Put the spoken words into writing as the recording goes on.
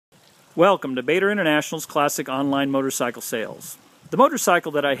Welcome to Bator International's Classic Online Motorcycle Sales. The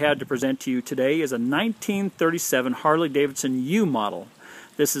motorcycle that I had to present to you today is a 1937 Harley Davidson U model.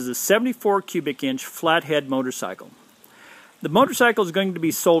 This is a 74 cubic inch flathead motorcycle. The motorcycle is going to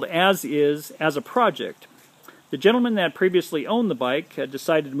be sold as is, as a project. The gentleman that previously owned the bike had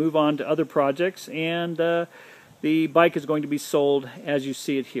decided to move on to other projects, and the bike is going to be sold as you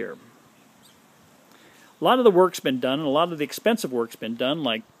see it here. A lot of the work's been done, and a lot of the expensive work's been done,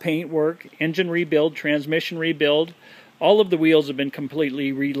 like paint work, engine rebuild, transmission rebuild. All of the wheels have been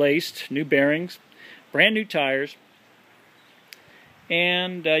completely relaced, new bearings, brand new tires,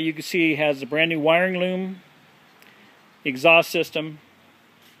 and you can see it has a brand new wiring loom, exhaust system,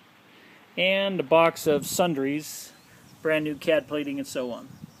 and a box of sundries, brand new cad plating, and so on.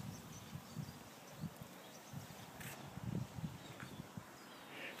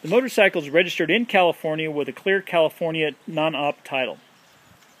 The motorcycle is registered in California with a clear California non-op title.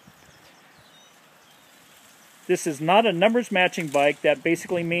 This is not a numbers matching bike. That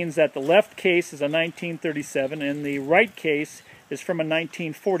basically means that the left case is a 1937 and the right case is from a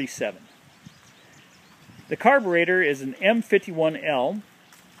 1947. The carburetor is an M51L,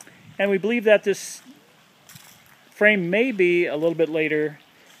 and we believe that this frame may be a little bit later,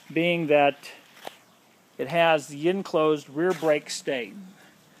 being that it has the enclosed rear brake stay.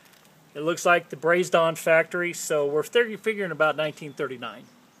 It looks like the brazed on factory, so we're figuring about 1939.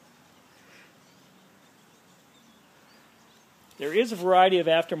 There is a variety of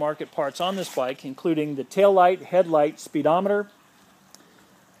aftermarket parts on this bike, including the tail light, headlight, speedometer,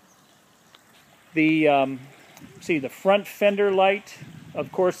 the front fender light,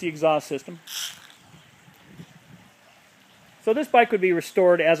 of course the exhaust system. So this bike would be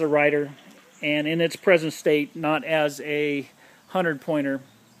restored as a rider and in its present state, not as a 100-pointer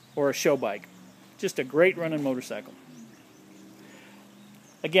or a show bike. Just a great running motorcycle.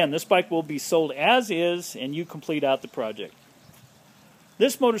 Again, this bike will be sold as is, and you complete out the project.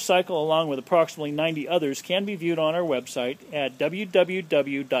 This motorcycle, along with approximately 90 others, can be viewed on our website at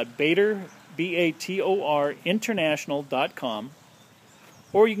www.batorinternational.com,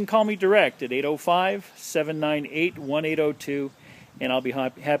 or you can call me direct at 805-798-1802, and I'll be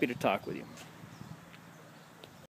happy to talk with you.